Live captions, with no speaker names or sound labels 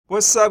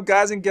What's up,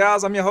 guys and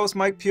gals? I'm your host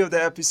Mike P of the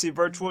FPC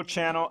Virtual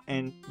Channel,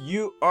 and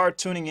you are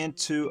tuning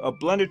into a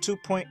Blender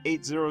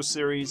 2.80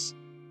 series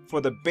for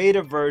the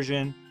beta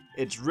version.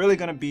 It's really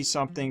going to be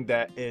something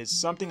that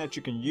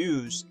you can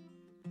use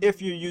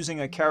if you're using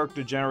a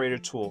character generator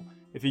tool.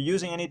 If you're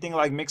using anything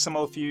like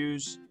MakeHuman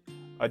Fuse,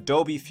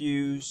 Adobe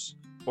Fuse,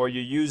 or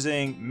you're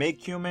using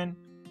MakeHuman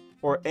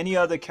or any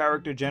other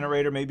character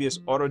generator, maybe it's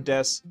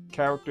Autodesk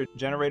character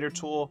generator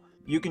tool,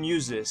 you can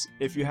use this.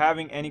 If you're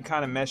having any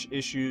kind of mesh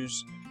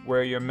issues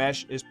where your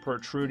mesh is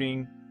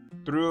protruding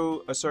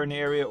through a certain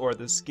area, or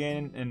the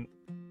skin and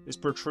is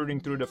protruding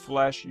through the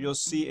flesh, you'll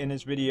see in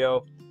this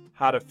video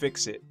how to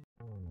fix it.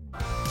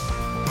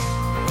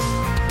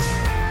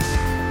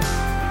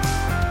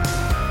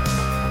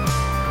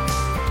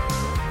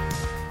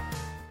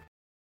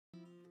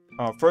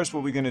 First,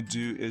 what we're going to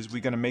do is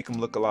we're going to make him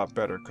look a lot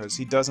better, because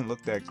he doesn't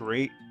look that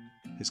great.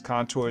 His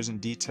contours and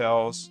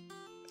details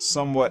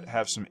somewhat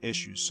have some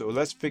issues, so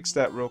let's fix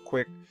that real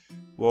quick.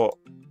 We'll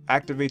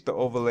activate the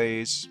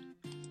overlays,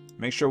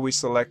 make sure we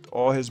select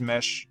all his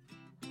mesh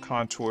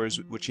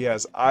contours, which he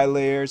has eye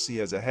layers, he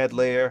has a head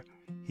layer,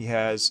 he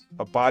has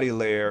a body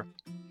layer.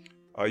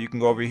 You can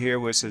go over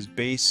here where it says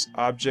base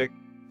object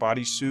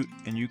bodysuit,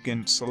 and you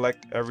can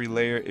select every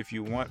layer if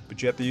you want,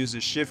 but you have to use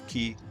the shift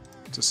key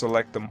to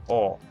select them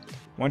all.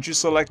 Once you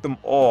select them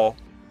all,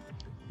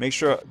 make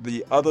sure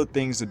the other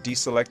things are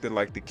deselected,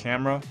 like the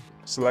camera.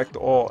 Select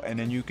all, and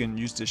then you can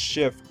use the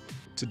shift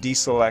to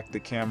deselect the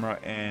camera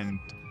and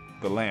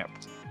the lamp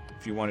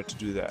if you wanted to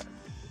do that.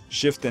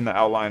 Shift in the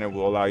outliner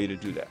will allow you to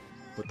do that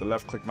with the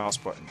left click mouse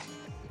button.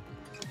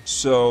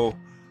 So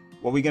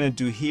what we're going to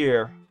do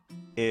here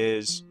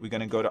is we're going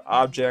to go to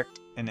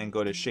object and then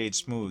go to shade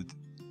smooth.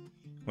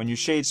 When you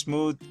shade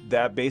smooth,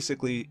 that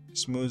basically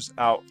smooths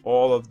out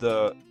all of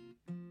the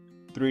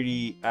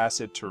 3D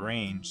asset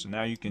terrain, so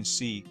now you can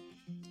see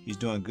he's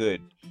doing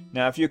good.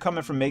 Now if you're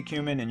coming from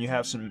MakeHuman and you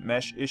have some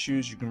mesh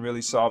issues, you can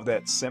really solve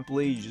that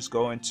simply. You just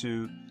go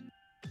into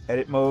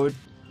edit mode,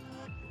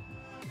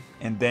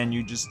 and then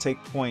you just take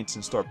points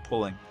and start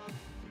pulling.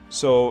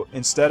 So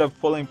instead of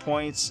pulling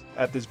points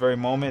at this very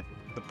moment,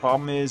 the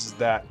problem is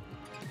that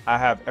I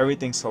have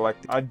everything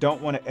selected. I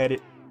don't want to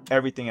edit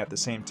everything at the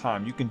same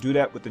time. You can do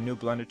that with the new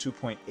Blender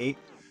 2.8.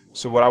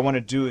 So what I want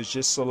to do is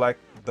just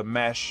select the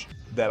mesh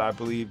that I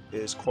believe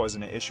is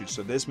causing the issue.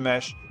 So this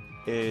mesh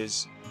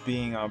is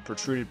being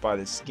protruded by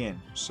the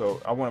skin, so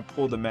I want to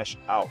pull the mesh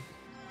out.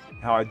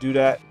 How I do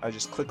that, I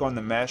just click on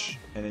the mesh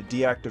and it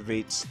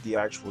deactivates the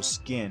actual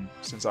skin,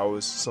 since I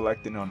was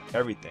selecting on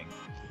everything.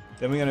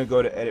 Then we're going to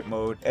go to edit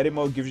mode. Edit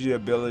mode gives you the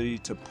ability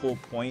to pull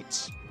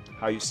points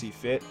how you see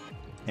fit,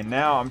 and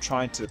now I'm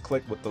trying to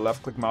click with the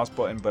left click mouse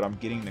button, but I'm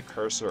getting the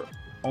cursor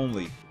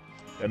only.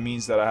 That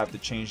means that I have to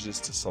change this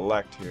to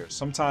select here.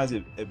 Sometimes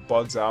it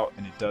bugs out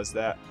and it does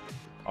that.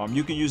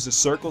 You can use the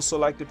circle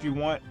select if you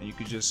want, and you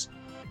can just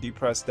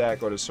depress that,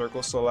 go to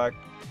circle select,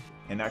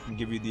 and that can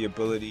give you the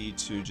ability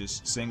to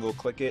just single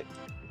click it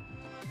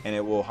and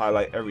it will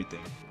highlight everything.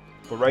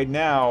 But right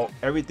now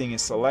everything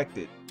is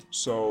selected,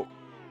 so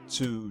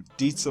to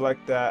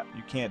deselect that,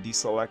 you can't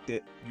deselect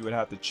it. You would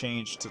have to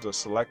change to the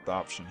select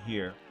option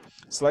here.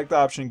 Select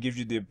option gives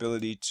you the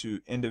ability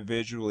to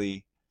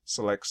individually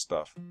select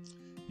stuff.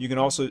 You can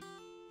also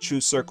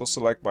choose circle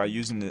select by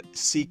using the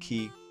C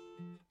key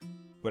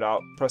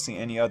without pressing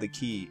any other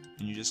key,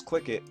 and you just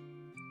click it,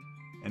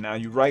 and now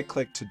you right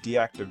click to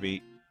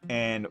deactivate.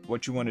 And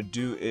what you want to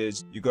do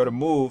is you go to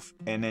move,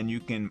 and then you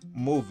can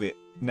move it.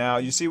 Now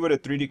you see where the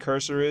 3D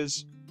cursor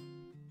is?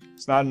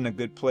 It's not in a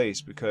good place,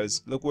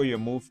 because look where your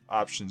move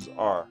options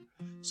are.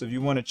 So if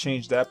you want to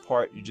change that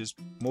part, you just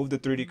move the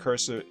 3D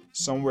cursor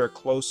somewhere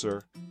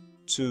closer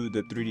to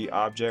the 3D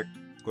object,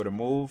 go to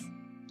move,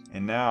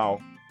 and now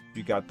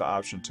you got the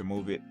option to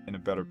move it in a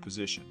better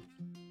position.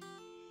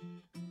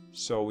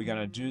 So we're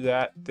gonna do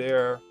that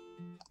there,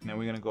 and then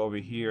we're gonna go over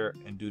here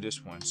and do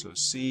this one. So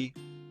C,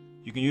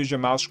 you can use your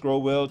mouse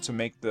scroll wheel to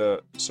make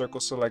the circle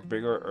select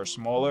bigger or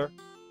smaller,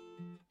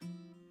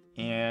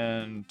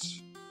 and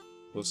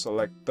we'll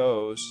select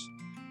those,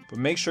 but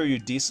make sure you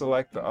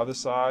deselect the other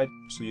side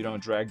so you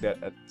don't drag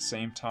that at the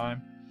same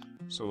time.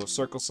 So we'll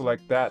circle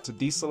select that. To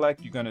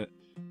deselect,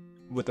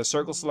 with the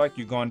circle select,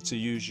 you're going to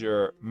use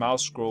your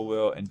mouse scroll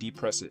wheel and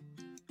depress it,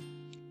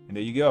 and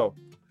there you go.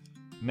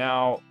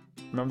 Now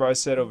remember I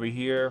said over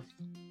here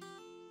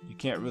you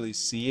can't really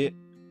see it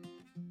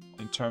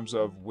in terms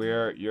of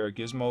where your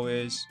gizmo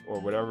is or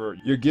whatever.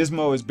 Your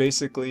gizmo is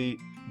basically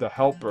the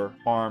helper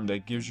arm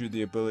that gives you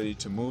the ability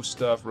to move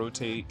stuff,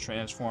 rotate,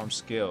 transform,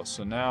 scale.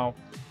 So now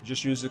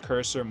just use the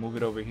cursor, move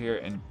it over here,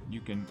 and you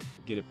can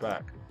get it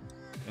back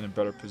in a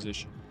better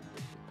position.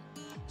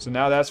 So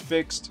now that's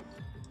fixed.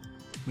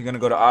 We're gonna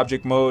go to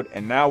object mode,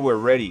 and now we're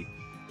ready.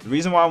 The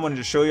reason why I wanted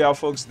to show y'all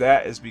folks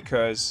that is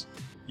because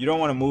you don't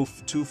want to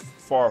move too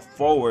far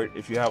forward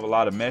if you have a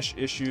lot of mesh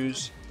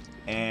issues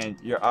and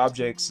your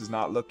objects is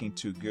not looking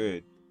too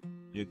good,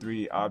 your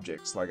 3D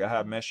objects. Like I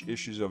have mesh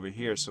issues over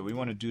here, so we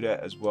want to do that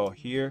as well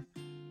here.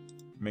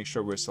 Make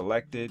sure we're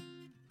selected,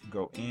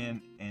 go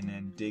in, and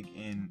then dig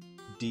in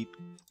deep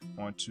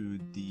onto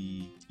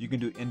the, you can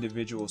do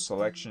individual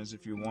selections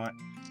if you want,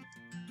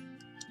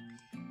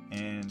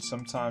 and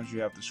sometimes you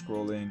have to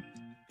scroll in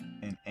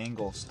and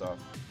angle stuff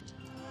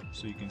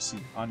so you can see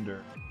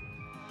under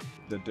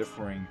the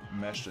differing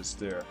mesh that's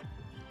there.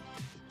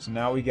 So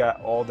now we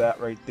got all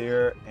that right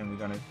there, and we're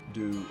gonna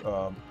do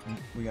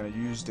we're gonna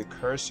use the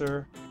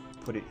cursor,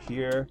 put it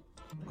here,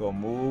 go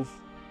move,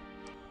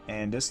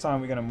 and this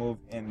time we're gonna move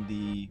in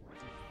the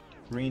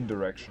green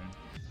direction,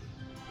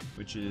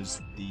 which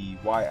is the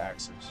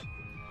y-axis.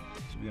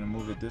 So we're gonna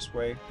move it this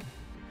way.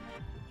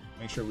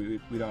 Make sure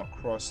we don't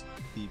cross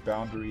the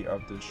boundary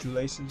of the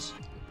shoelaces,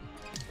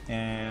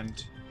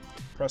 and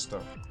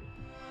presto,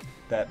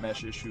 that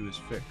mesh issue is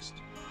fixed.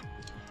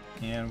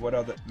 And what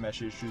other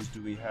mesh issues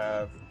do we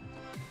have?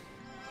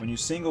 When you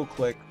single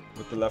click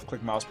with the left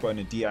click mouse button,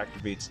 it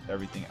deactivates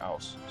everything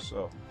else.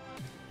 So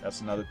that's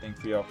another thing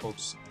for y'all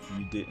folks. If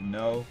you didn't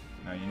know,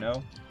 now you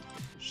know.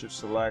 Shift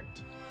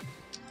select,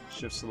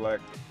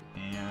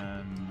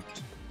 and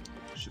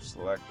shift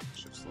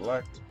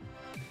select.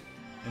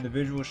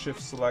 Individual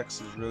shift selects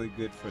is really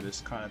good for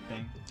this kind of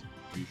thing,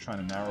 where you're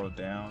trying to narrow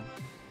down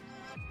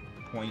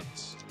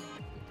points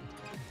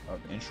of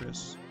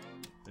interest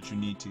that you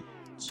need to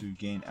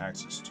gain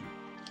access to.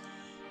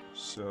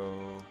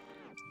 So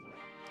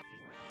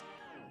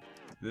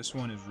this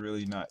one is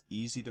really not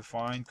easy to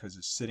find because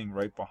it's sitting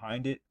right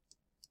behind it.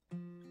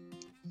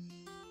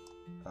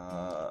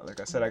 Like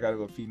I said, I gotta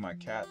go feed my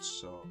cats,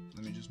 so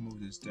let me just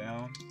move this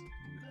down,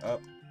 move it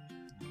up,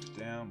 move it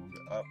down, move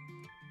it up,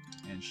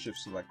 and shift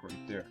select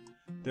right there.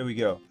 There we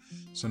go.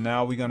 So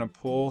now we're gonna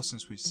pull,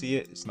 since we see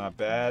it, it's not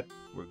bad,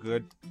 we're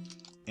good.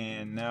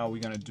 And now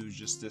we're gonna do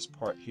just this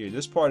part here.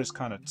 This part is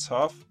kind of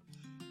tough,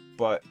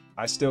 but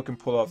I still can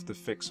pull off the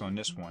fix on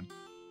this one.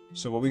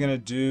 So what we're gonna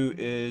do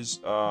is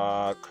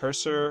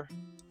cursor,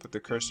 put the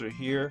cursor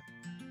here,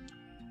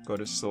 go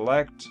to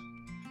select,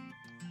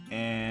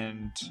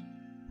 and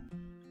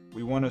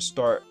we want to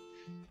start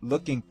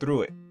looking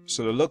through it.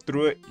 So to look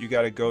through it, you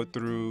got to go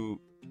through,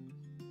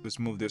 let's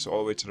move this all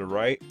the way to the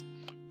right.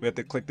 We have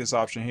to click this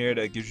option here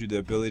that gives you the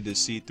ability to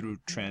see through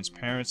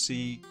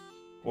transparency,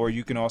 or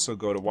you can also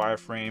go to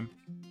wireframe.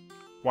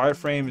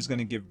 Wireframe is going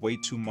to give way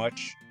too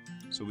much,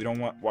 so we don't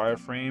want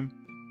wireframe.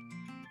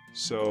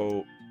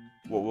 So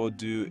what we'll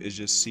do is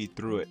just see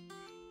through it.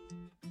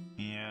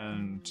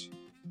 And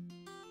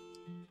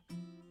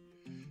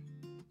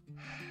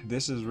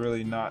this is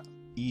really not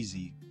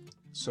easy.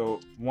 So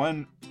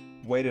one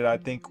way that I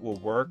think will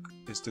work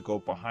is to go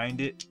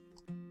behind it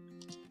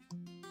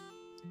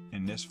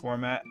in this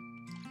format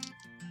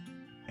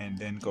and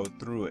then go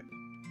through it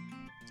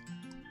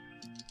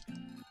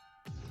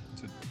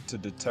to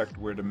detect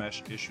where the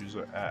mesh issues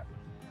are at.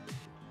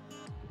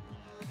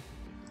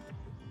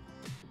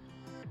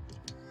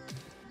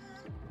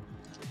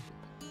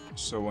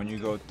 So when you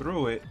go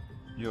through it,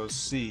 you'll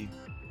see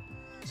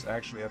it's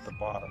actually at the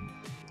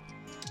bottom.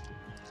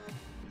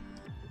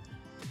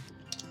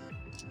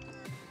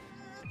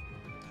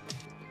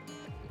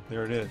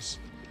 There it is.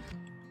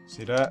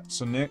 See that?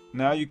 So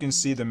now you can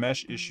see the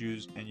mesh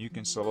issues and you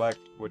can select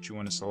what you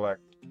want to select.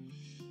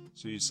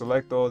 So you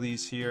select all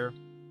these here.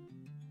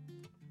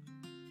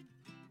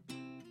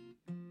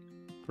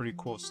 Pretty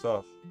cool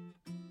stuff.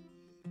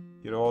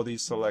 Get all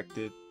these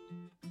selected.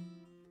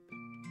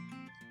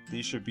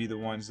 These should be the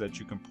ones that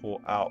you can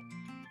pull out.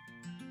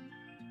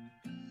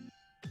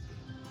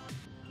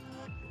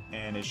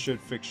 And it should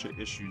fix your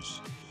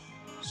issues.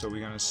 So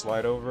we're going to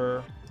slide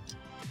over.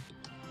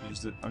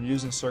 I'm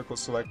using circle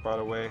select, by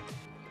the way,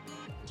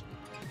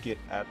 to get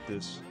at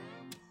this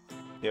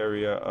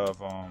area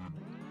of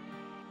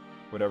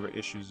whatever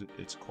issues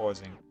it's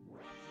causing.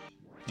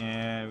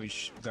 And we're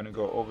going to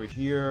go over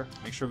here,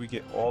 make sure we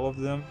get all of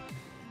them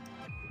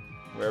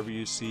wherever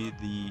you see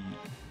the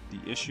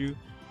issue,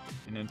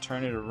 and then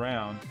turn it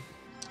around,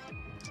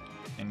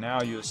 and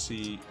now you'll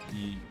see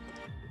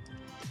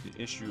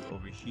the issue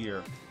over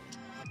here.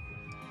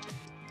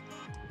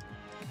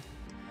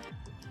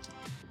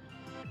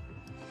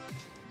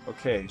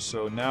 Okay,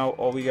 so now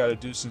all we got to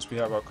do, since we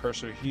have our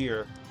cursor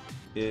here,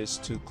 is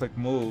to click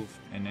move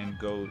and then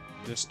go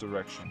this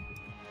direction.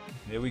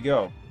 There we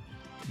go.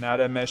 Now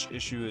that mesh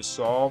issue is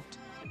solved.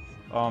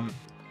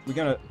 We're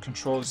gonna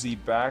control Z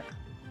back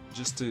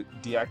just to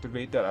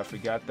deactivate that. I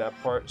forgot that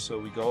part. So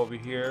we go over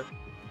here,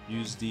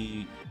 use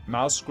the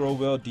mouse scroll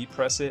wheel,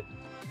 depress it,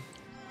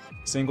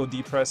 single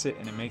depress it,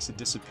 and it makes it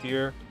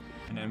disappear.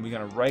 And then we're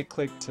gonna right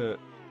click to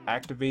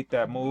activate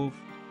that move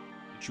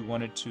that you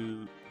wanted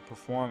to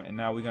perform. And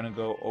now we're gonna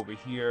go over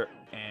here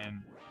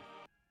and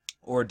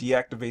or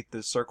deactivate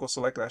the circle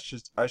select, I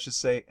should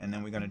say, and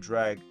then we're gonna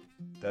drag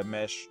that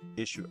mesh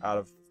issue out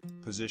of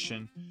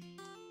position,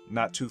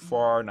 not too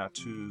far, not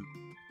too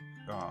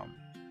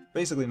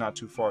basically not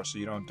too far, so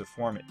you don't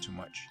deform it too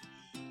much.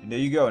 And there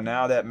you go.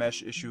 Now that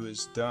mesh issue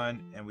is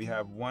done, and we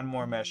have one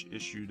more mesh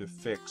issue to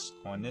fix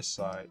on this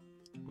side,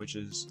 which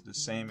is the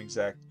same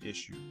exact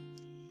issue.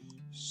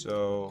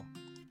 So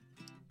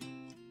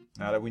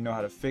now that we know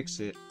how to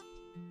fix it,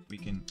 we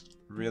can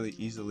really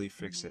easily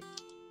fix it.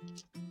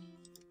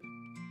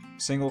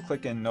 single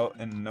click in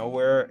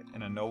nowhere,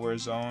 in a nowhere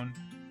zone,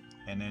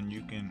 and then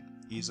you can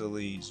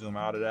easily zoom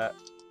out of that,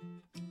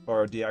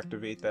 or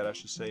deactivate that, I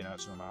should say, not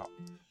zoom out.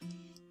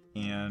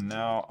 And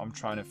now I'm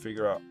trying to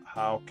figure out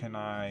how can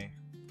I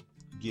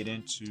get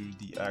into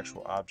the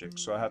actual object.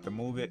 So I have to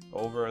move it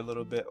over a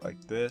little bit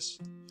like this,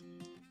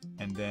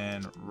 and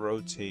then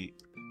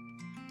rotate,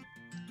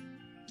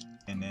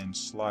 and then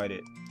slide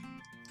it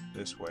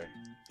this way.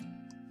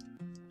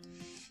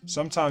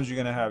 Sometimes you're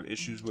gonna have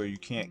issues where you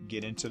can't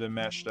get into the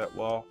mesh that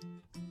well,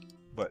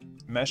 but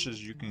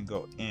meshes you can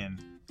go in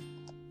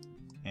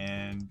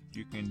and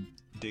you can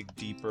dig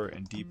deeper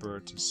and deeper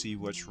to see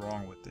what's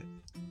wrong with it.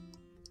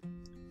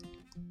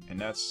 And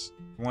that's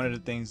one of the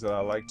things that I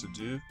like to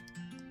do.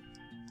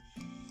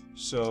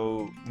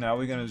 So now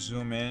we're gonna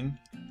zoom in.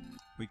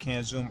 We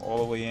can't zoom all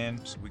the way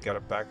in, so we gotta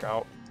back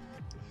out.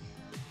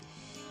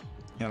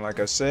 And like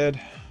I said,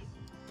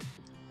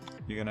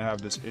 you're gonna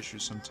have this issue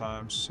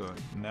sometimes. So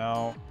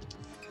now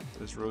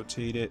let's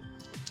rotate it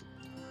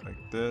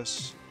like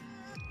this.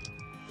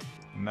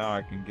 Now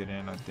I can get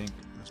in, I think.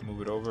 Let's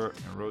move it over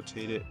and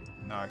rotate it.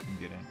 Now I can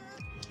get in.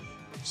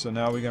 So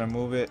now we're gonna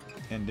move it,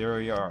 and there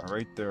we are,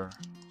 right there.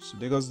 So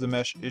there goes the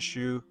mesh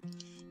issue.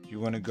 You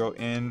want to go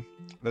in.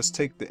 Let's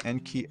take the N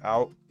key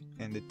out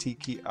and the T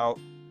key out,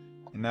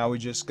 and now we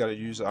just got to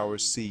use our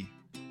C.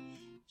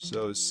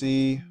 So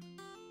C,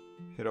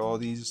 hit all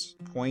these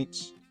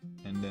points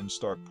and then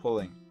start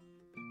pulling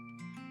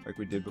like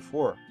we did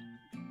before.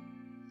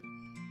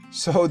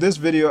 So this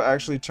video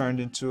actually turned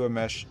into a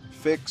mesh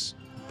fix,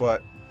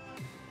 but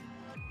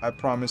I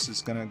promise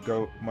it's gonna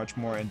go much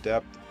more in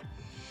depth.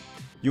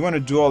 You want to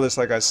do all this,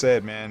 like I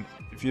said, man.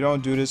 If you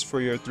don't do this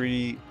for your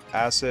 3D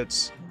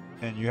assets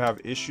and you have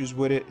issues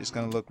with it, it's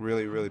gonna look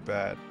really, really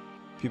bad.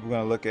 People are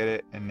gonna look at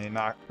it and they're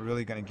not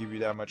really gonna give you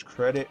that much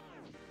credit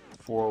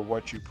for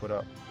what you put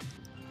up.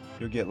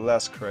 You'll get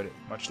less credit,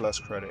 much less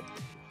credit,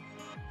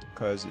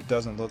 because it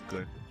doesn't look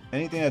good.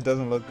 Anything that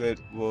doesn't look good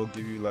will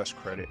give you less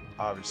credit,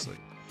 obviously.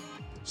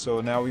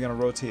 So now we're gonna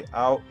rotate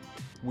out.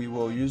 We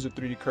will use the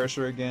 3D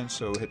cursor again,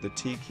 so hit the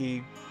T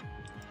key,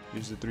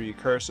 use the 3D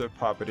cursor,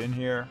 pop it in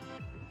here,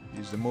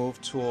 use the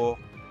move tool,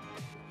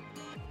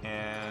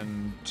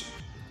 and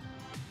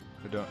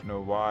I don't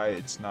know why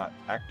it's not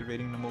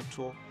activating the move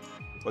tool.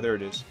 Well, there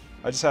it is.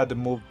 I just had to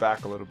move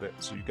back a little bit,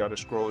 so you gotta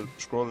scroll the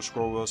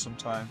scroll wheel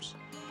sometimes,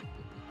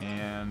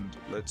 and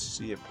let's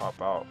see it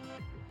pop out.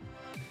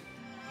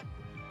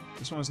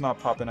 This one's not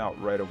popping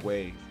out right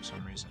away for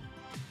some reason,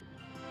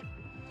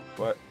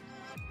 but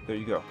there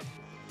you go.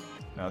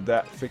 Now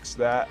that fixed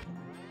that.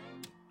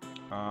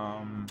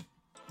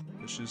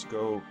 Let's just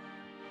go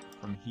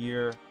from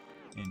here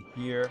and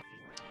here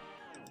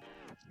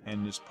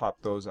and just pop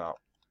those out.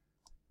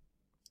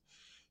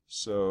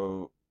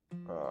 So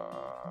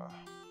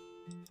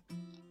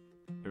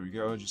there we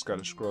go. Just got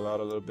to scroll out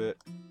a little bit,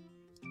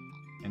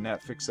 and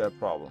that fixed that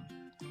problem.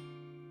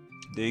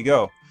 There you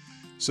go.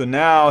 So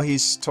now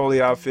he's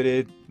totally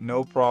outfitted,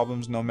 no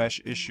problems, no mesh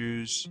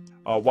issues.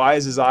 Why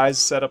is his eyes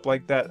set up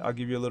like that? I'll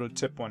give you a little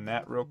tip on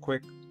that real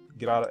quick.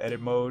 Get out of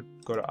edit mode,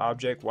 go to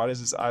object. Why does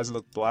his eyes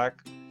look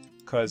black?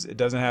 Because it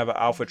doesn't have an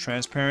alpha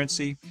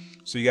transparency.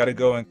 So you got to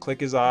go and click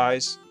his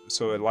eyes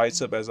so it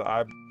lights up as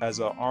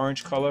an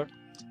orange color.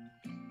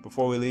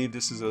 Before we leave,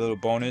 this is a little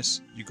bonus.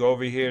 You go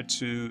over here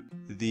to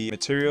the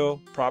material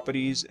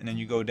properties, and then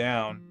you go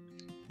down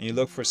and you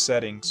look for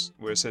settings.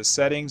 Where it says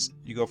settings,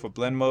 you go for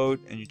blend mode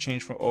and you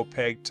change from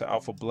opaque to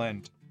alpha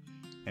blend,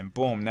 and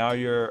boom, now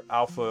your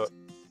alpha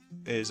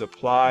is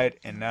applied,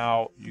 and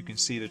now you can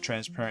see the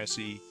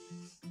transparency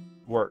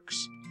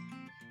works.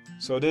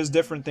 So there's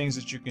different things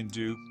that you can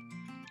do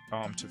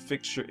to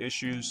fix your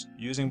issues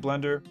using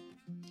Blender,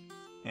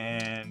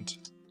 and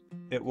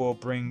it will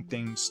bring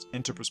things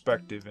into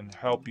perspective and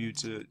help you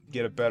to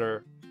get a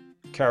better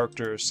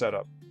character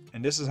setup.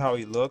 And this is how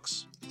he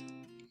looks.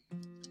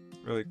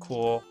 Really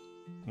cool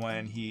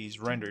when he's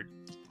rendered.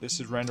 This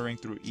is rendering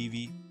through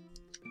Eevee.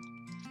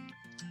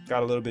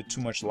 Got a little bit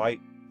too much light,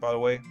 by the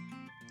way,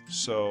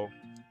 so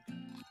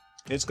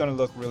it's gonna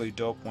look really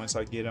dope once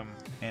I get him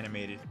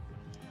animated.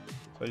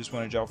 So I just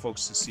wanted y'all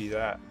folks to see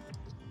that.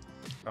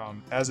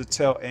 As a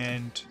tail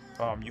end,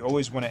 you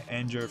always want to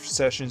end your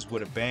sessions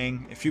with a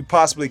bang, if you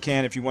possibly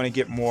can, if you want to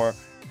get more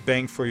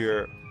bang for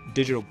your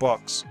digital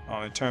bucks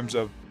in terms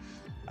of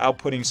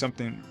outputting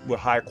something with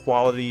high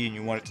quality and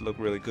you want it to look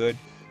really good.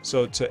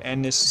 So to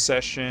end this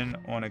session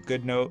on a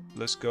good note,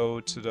 let's go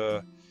to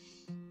the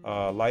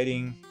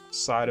lighting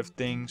side of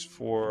things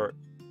for,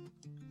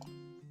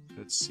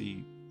 let's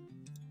see,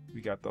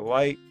 we got the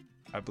light.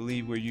 I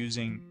believe we're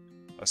using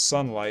a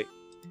sunlight,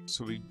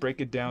 so we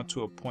break it down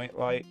to a point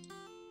light,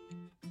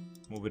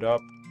 move it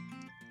up,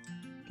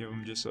 give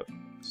them just a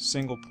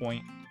single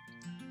point,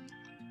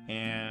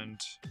 and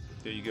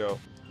there you go,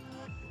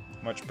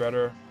 much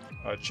better.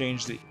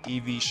 Change the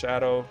Eevee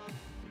shadow,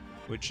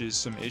 which is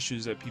some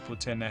issues that people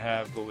tend to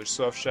have. Go with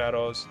soft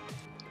shadows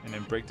and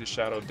then break the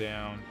shadow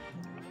down,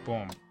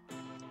 boom,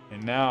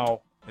 and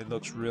now it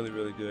looks really,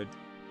 really good.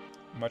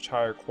 Much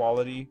higher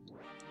quality,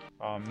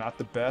 not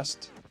the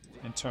best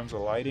in terms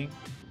of lighting,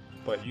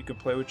 but you can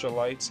play with your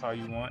lights how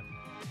you want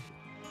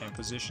and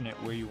position it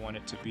where you want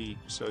it to be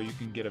so you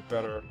can get a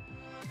better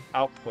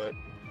output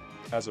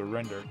as a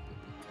render.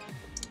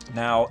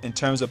 Now in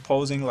terms of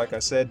posing, like I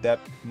said, that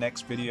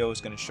next video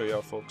is going to show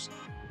y'all folks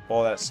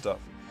all that stuff.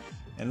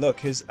 And look,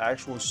 his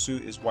actual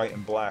suit is white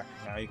and black.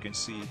 Now you can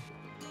see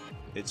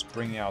it's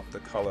bringing out the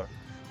color.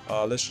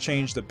 Let's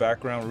change the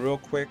background real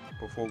quick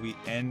before we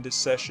end the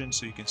session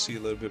so you can see a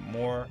little bit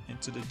more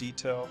into the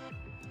detail.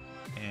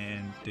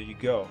 And there you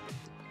go.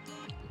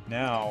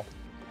 Now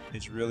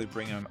it's really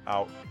bringing them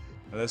out.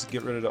 Now let's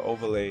get rid of the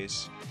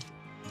overlays.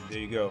 And there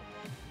you go.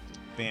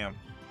 Bam.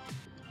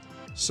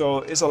 So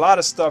it's a lot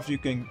of stuff you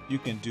can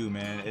do,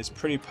 man. It's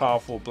pretty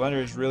powerful.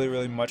 Blender is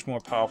really much more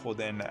powerful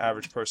than the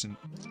average person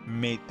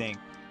may think.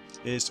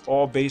 It's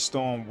all based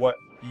on what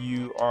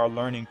you are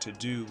learning to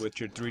do with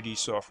your 3D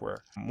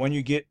software. When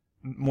you get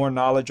more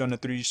knowledge on the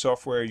 3D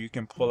software, you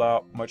can pull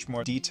out much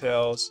more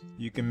details.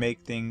 You can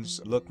make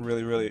things look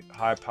really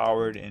high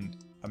powered and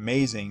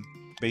amazing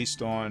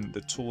based on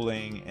the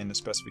tooling and the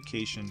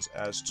specifications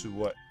as to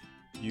what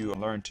you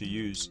learn to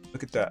use.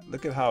 Look at that.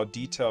 Look at how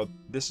detailed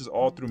this is,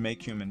 all through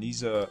MakeHuman.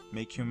 These are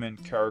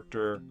MakeHuman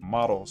character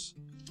models.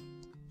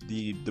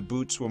 The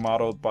boots were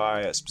modeled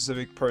by a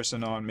specific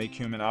person on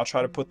MakeHuman. I'll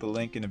try to put the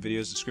link in the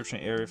video's description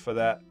area for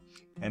that.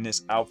 And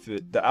this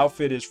outfit, the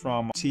outfit is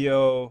from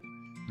T.O.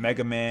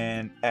 Mega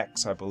Man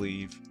X, I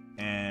believe.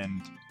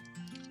 And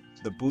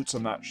the boots,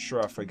 I'm not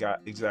sure, I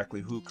forgot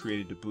exactly who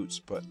created the boots,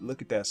 but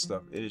look at that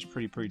stuff. It is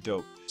pretty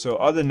dope. So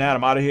other than that,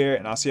 I'm out of here,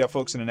 and I'll see y'all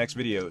folks in the next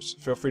videos.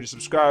 Feel free to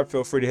subscribe,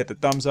 feel free to hit the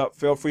thumbs up,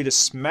 feel free to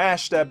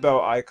smash that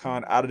bell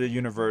icon out of the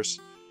universe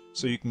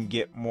so you can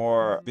get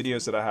more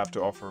videos that I have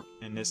to offer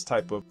in this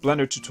type of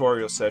Blender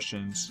tutorial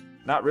sessions.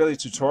 Not really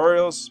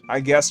tutorials, I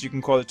guess you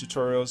can call it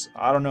tutorials.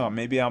 I don't know,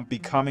 maybe I'm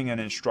becoming an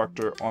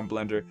instructor on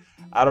Blender.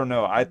 I don't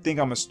know, I think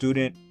I'm a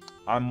student.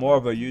 I'm more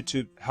of a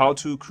YouTube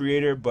how-to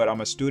creator, but I'm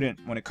a student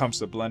when it comes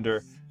to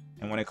Blender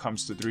and when it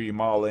comes to 3D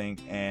modeling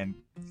and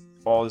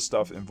all the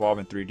stuff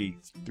involving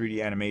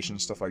 3D animation,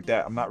 stuff like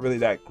that. I'm not really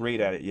that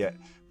great at it yet,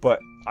 but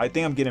I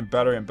think I'm getting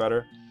better and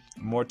better.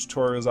 The more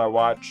tutorials I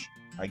watch,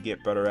 I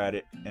get better at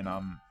it, and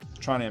I'm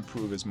trying to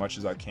improve as much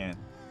as I can.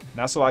 And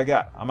that's all I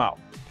got. I'm out.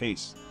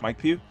 Peace. Mike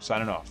Pugh,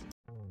 signing off.